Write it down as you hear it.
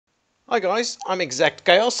Hi guys, I'm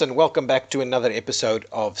ExactChaos and welcome back to another episode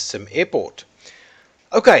of Sim Airport.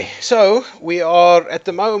 Okay, so we are at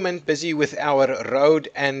the moment busy with our road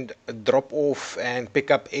and drop-off and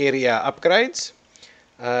pickup area upgrades.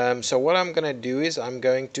 So what I'm going to do is I'm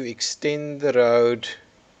going to extend the road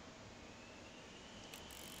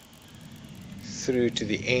through to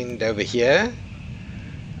the end over here.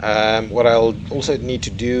 What I'll also need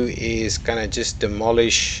to do is kind of just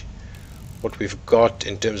demolish what we've got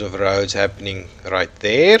in terms of roads happening right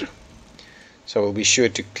there. So we'll be sure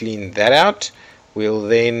to clean that out. We'll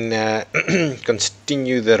then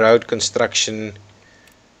continue the road construction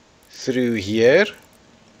through here.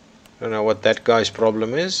 I don't know what that guy's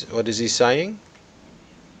problem is. What is he saying?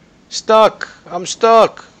 Stuck! I'm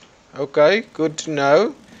stuck! Okay, good to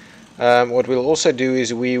know. What we'll also do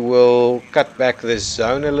is we will cut back this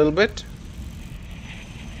zone a little bit.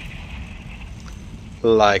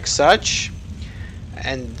 Like such.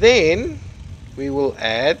 And then we will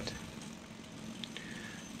add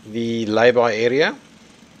the lay-by area.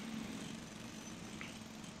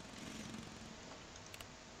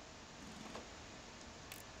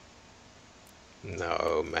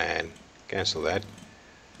 No, man. Cancel that.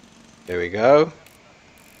 There we go.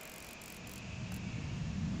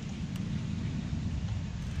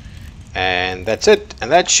 And that's it.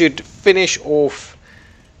 And that should finish off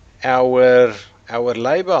our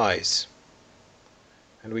lay-bys.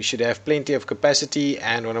 And we should have plenty of capacity.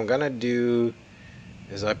 And what I'm gonna do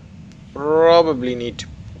is I probably need to,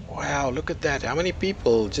 wow, look at that, how many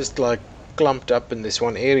people just like clumped up in this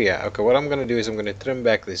one area. Okay, what I'm gonna do is I'm gonna trim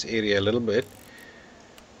back this area a little bit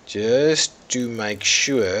just to make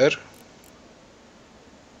sure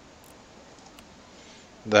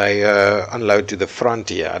they unload to the front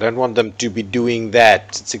here. I don't want them to be doing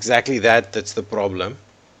that. It's exactly that's the problem.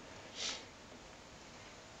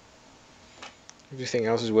 Everything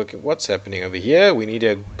else is working. What's happening over here? We need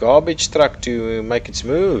a garbage truck to make its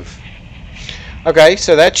move. Okay,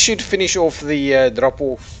 so that should finish off the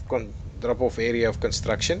drop-off area of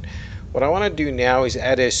construction. What I want to do now is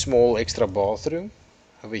add a small extra bathroom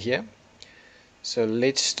over here. So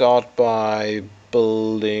let's start by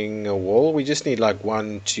building a wall. We just need like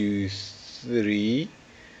 1, 2, 3,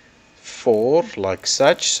 4, like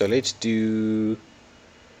such. So let's do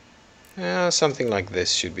something like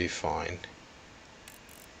this should be fine.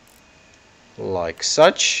 Like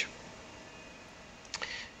such.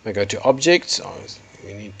 We go to objects.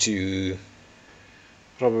 We need to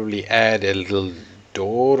probably add a little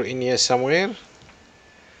door in here somewhere.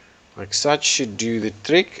 Like such should do the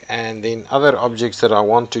trick. And then other objects that I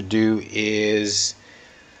want to do is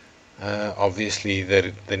obviously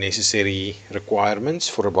the necessary requirements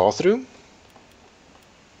for a bathroom.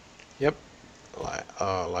 Yep,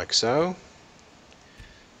 like so.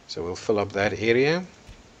 So we'll fill up that area.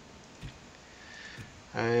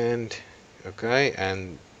 And okay,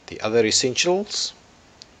 and the other essentials.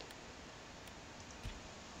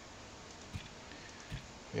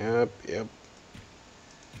 Yep.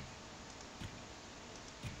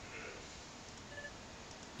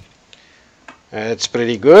 That's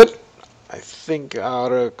pretty good. I think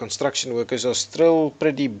our construction workers are still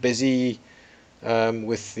pretty busy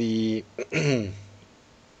with the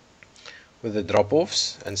with the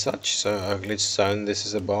drop-offs and such. So let's zone this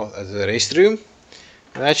as a restroom.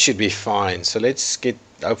 That should be fine. So let's get,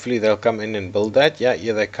 hopefully they'll come in and build that. Yeah,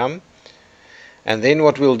 here they come. And then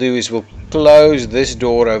what we'll do is we'll close this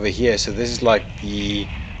door over here. So this is like the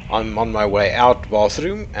I'm on my way out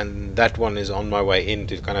bathroom, and that one is on my way in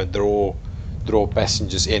to kind of draw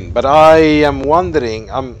passengers in. But I am wondering,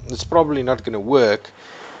 it's probably not going to work,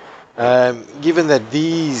 given that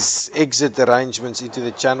these exit arrangements into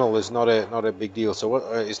the channel is not a big deal. So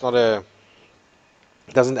it's not a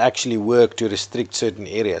doesn't actually work to restrict certain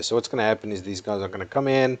areas. So what's going to happen is these guys are going to come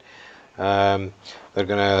in, they're going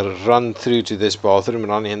to run through to this bathroom,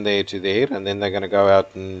 run in there to there, and then they're going to go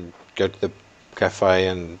out and go to the cafe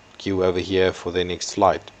and queue over here for their next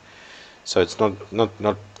flight. So it's not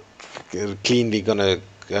cleanly going to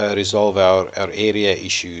resolve our area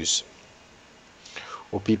issues,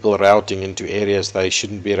 or people routing into areas they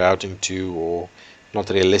shouldn't be routing to, or not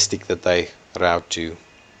realistic that they route to.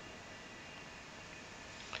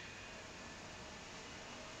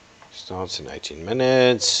 Starts in 18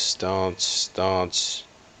 minutes. Starts.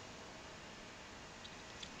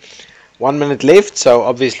 1 minute left, so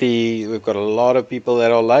obviously we've got a lot of people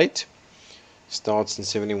that are late. Starts in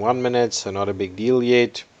 71 minutes, so not a big deal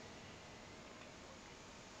yet.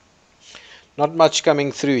 Not much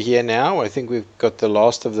coming through here now. I think we've got the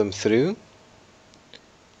last of them through.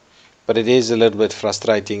 But it is a little bit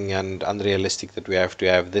frustrating and unrealistic that we have to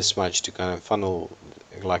have this much to kind of funnel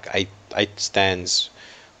like eight stands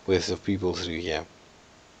worth of people through here.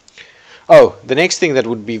 Oh, the next thing that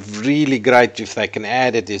would be really great if they can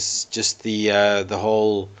add it is just the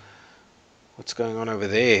whole, what's going on over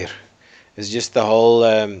there? Is just the whole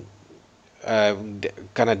kind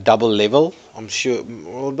of double level. I'm sure,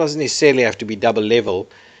 well, it doesn't necessarily have to be double level,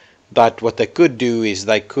 but what they could do is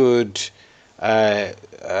they could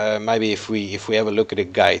maybe if we have a look at a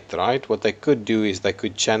gate, right? What they could do is they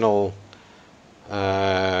could channel.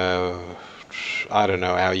 I don't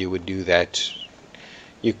know how you would do that.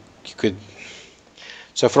 You could.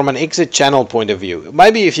 So from an exit channel point of view,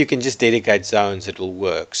 maybe if you can just dedicate zones, it will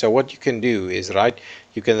work. So what you can do is, right,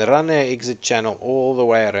 you can run an exit channel all the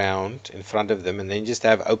way around in front of them, and then just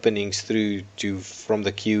have openings through to from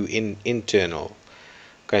the queue internal.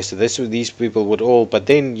 Okay, so these people would all, but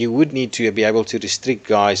then you would need to be able to restrict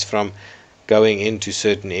guys from going into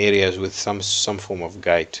certain areas with some form of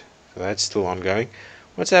gate. So that's still ongoing.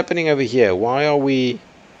 What's happening over here? Why are we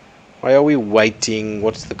waiting?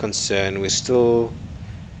 What's the concern? We're still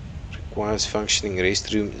requires functioning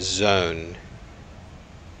restroom zone.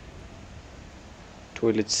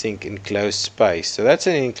 Toilet, sink, enclosed space. So that's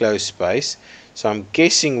an enclosed space. So I'm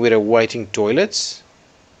guessing we're awaiting toilets.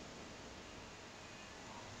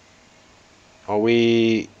 Are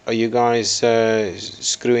you guys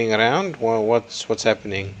screwing around? Well, what's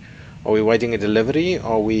happening? Are we waiting a delivery?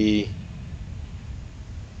 Are we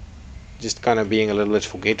just kind of being a little bit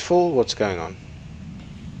forgetful? What's going on?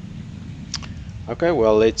 Okay,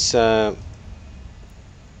 well, let's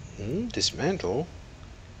dismantle.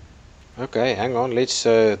 Okay, hang on, let's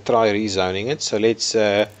try rezoning it. So let's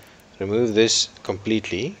remove this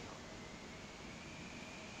completely.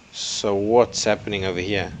 So what's happening over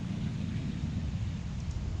here?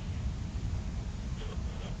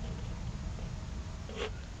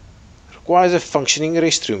 Requires a functioning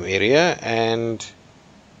restroom area, and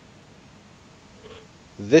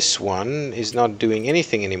this one is not doing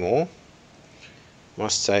anything anymore,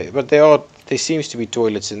 must say. But there seems to be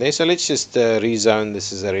toilets in there, so let's just rezone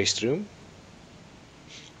this as a restroom.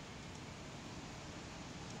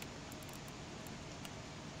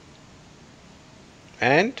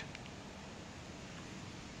 And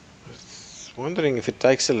I was wondering if it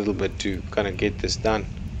takes a little bit to kind of get this done.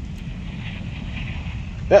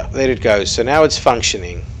 Yeah, there it goes. So now it's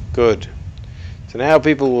functioning. Good. So now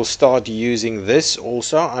people will start using this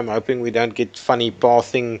also. I'm hoping we don't get funny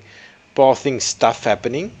pathing stuff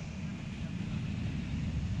happening.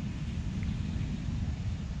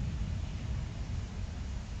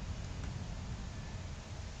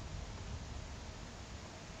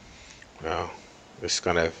 Well, this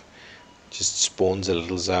kind of just spawns a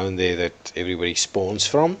little zone there that everybody spawns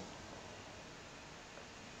from.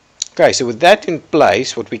 Okay, so with that in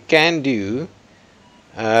place, what we can do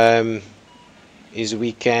is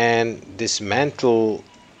we can dismantle,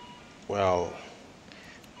 well,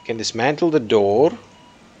 we can dismantle the door,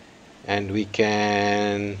 and we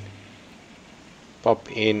can pop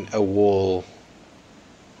in a wall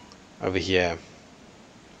over here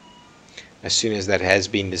as soon as that has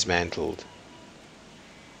been dismantled.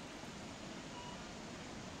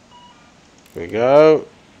 There we go.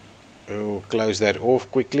 We'll close that off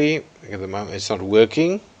quickly. At the moment it's not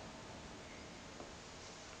working.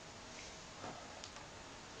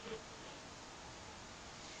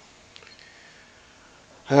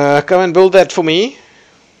 Come and build that for me.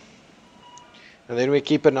 And then we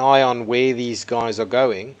keep an eye on where these guys are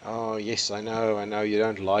going. Oh yes, I know you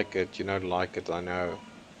don't like it. You don't like it, I know.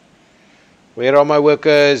 Where are my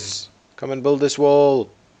workers? Come and build this wall.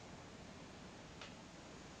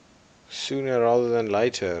 Sooner rather than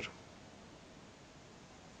later.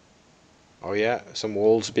 Oh yeah, some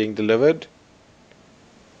walls being delivered.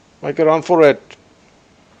 Make a run for it.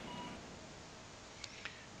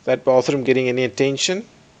 That bathroom getting any attention?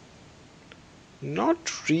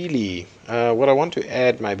 Not really. What I want to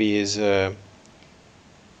add maybe is a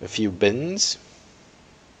few bins.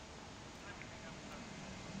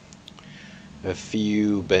 A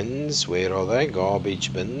few bins. Where are they?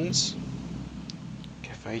 Garbage bins.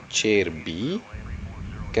 Cafe chair B.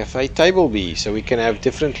 Cafe table B. So we can have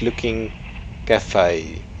different looking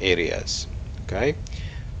cafe areas. Okay,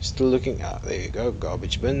 still looking. There you go,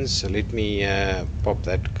 garbage bins. So let me pop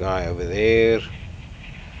that guy over there.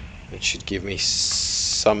 It should give me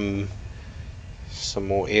some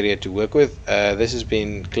more area to work with. This has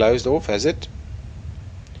been closed off, has it?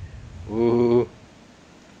 Ooh,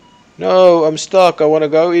 no, I'm stuck. I want to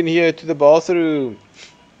go in here to the bathroom.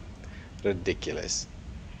 Ridiculous.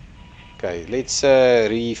 Okay, let's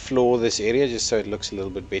re-floor this area just so it looks a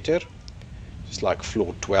little bit better. Just like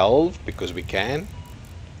floor 12, because we can.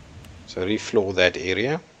 So refloor that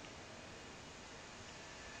area.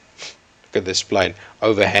 Look at this plane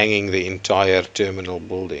overhanging the entire terminal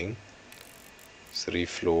building. So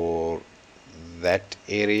refloor that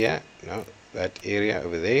area. No, that area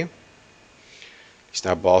over there. These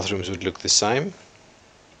now bathrooms would look the same.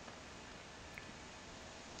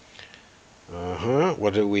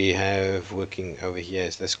 What do we have working over here?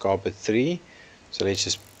 Is this carpet 3? So let's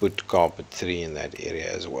just put carpet 3 in that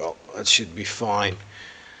area as well. That should be fine.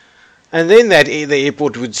 And then that the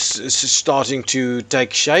airport was starting to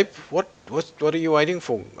take shape. What are you waiting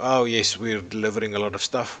for? Oh yes, we're delivering a lot of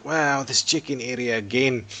stuff. Wow, this check-in area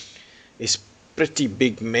again is pretty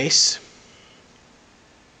big mess.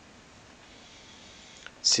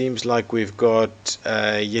 Seems like we've got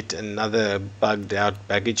yet another bugged out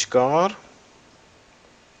baggage car.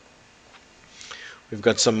 We've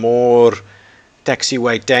got some more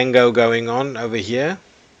taxiway tango going on over here.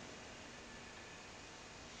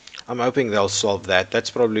 I'm hoping they'll solve that. That's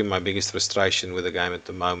probably my biggest frustration with the game at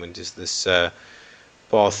the moment, is this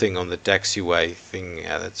pathing on the taxiway thing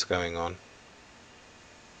that's going on.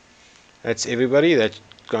 That's everybody. That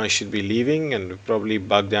guy should be leaving, and we've probably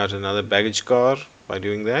bugged out another baggage car by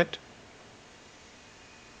doing that.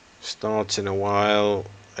 Starts in a while.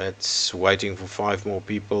 It's waiting for 5 more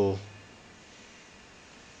people.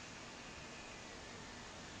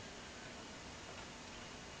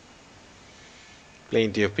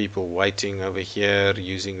 Plenty of people waiting over here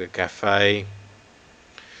using the cafe.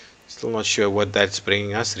 Still not sure what that's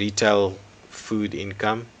bringing us. Retail food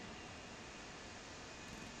income.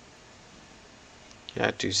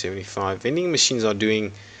 Yeah, 275. Vending machines are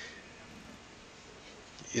doing.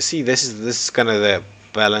 You see, this is kind of the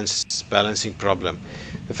balancing problem.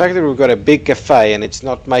 The fact that we've got a big cafe and it's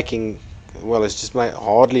not making, well, it's just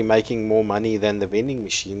hardly making more money than the vending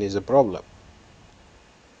machine is a problem.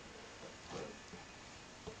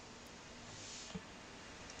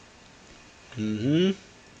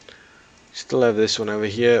 Still have this one over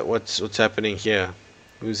here. What's happening here?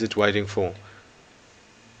 Who's it waiting for?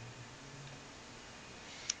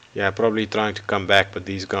 Yeah, probably trying to come back, but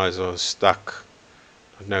these guys are stuck,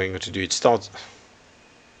 not knowing what to do. It starts.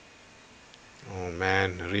 Oh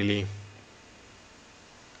man, really?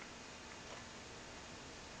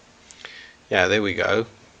 Yeah, there we go.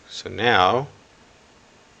 So now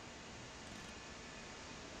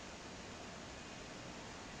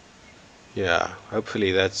yeah,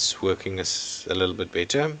 hopefully that's working us a little bit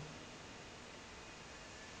better.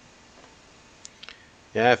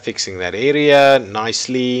 Yeah, fixing that area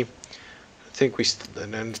nicely. I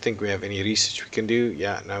don't think we have any research we can do.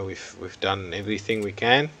 Yeah, no, we've done everything we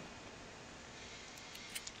can.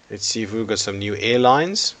 Let's see if we've got some new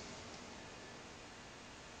airlines.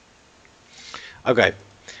 Okay,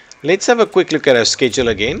 let's have a quick look at our schedule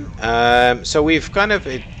again. So we've kind of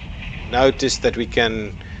noticed that we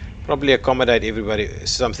can probably accommodate everybody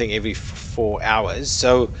something every 4 hours.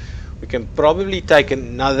 So we can probably take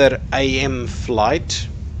another AM flight.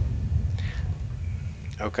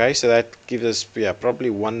 Okay, so that gives us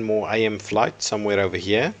probably one more AM flight somewhere over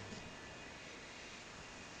here.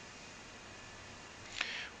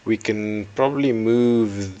 We can probably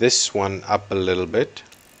move this one up a little bit,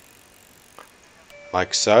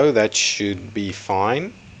 like so. That should be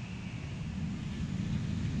fine.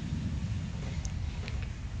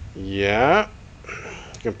 Yeah,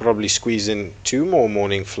 you can probably squeeze in 2 more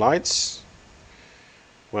morning flights,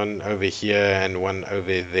 one over here and one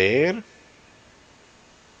over there.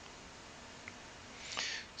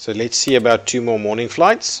 So let's see about 2 more morning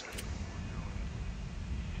flights.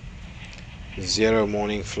 0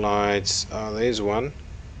 morning flights. Oh, there's one.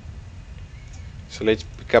 So let's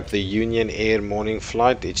pick up the Union Air morning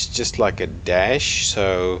flight. It's just like a dash,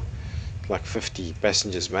 so like 50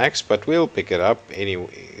 passengers max, but we'll pick it up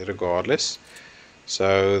anyway regardless.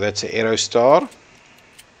 So that's an Aerostar.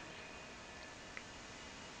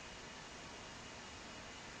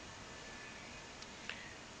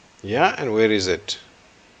 Yeah, and where is it?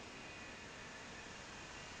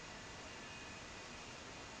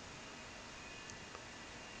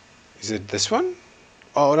 Is it this one?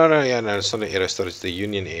 Oh no, yeah, no, it's not an Aerostar, it's the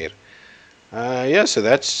Union Air. Yeah, so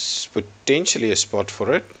that's potentially a spot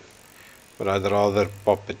for it, but I'd rather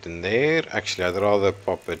pop it in there. Actually, I'd rather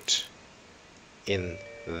pop it in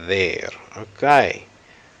there. Okay,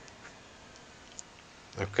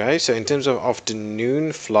 so in terms of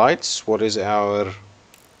afternoon flights, what is our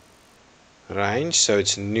range? So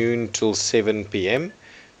it's noon till 7 p.m.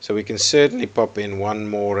 So we can certainly pop in one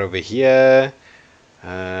more over here.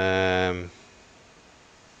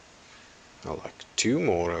 Like 2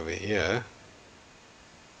 more over here.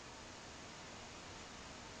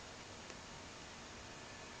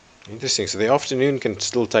 Interesting. So the afternoon can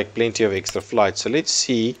still take plenty of extra flights. So let's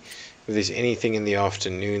see if there's anything in the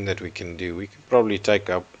afternoon that we can do. We could probably take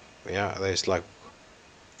up, yeah, there's like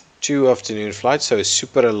 2 afternoon flights. So a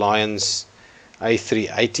Super Alliance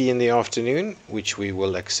A380 in the afternoon, which we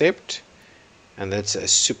will accept. And that's a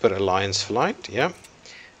Super Alliance flight, yeah.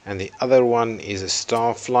 And the other one is a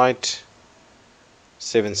Star Flight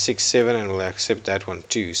 767, and we'll accept that one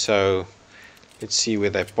too. So let's see where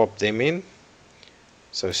they pop them in.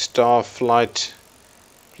 So Star Flight,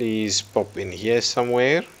 please pop in here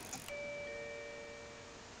somewhere.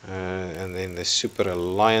 And then the Super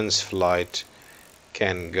Alliance flight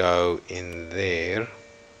can go in there.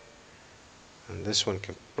 And this one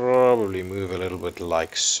can probably move a little bit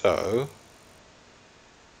like so.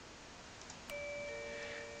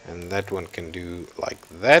 And that one can do like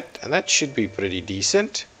that, and that should be pretty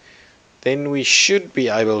decent. Then we should be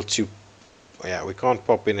able to, yeah, we can't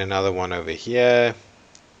pop in another one over here.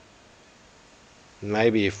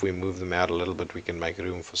 Maybe if we move them out a little bit we can make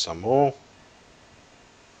room for some more.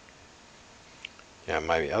 Yeah,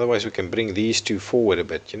 maybe. Otherwise we can bring these two forward a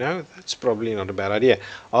bit, you know. That's probably not a bad idea.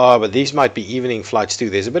 Oh, but these might be evening flights too.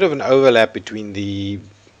 There's a bit of an overlap between the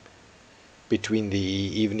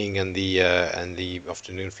evening and the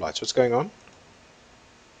afternoon flights. What's going on?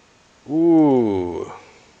 Ooh.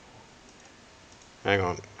 Hang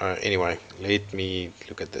on. Anyway, let me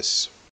look at this.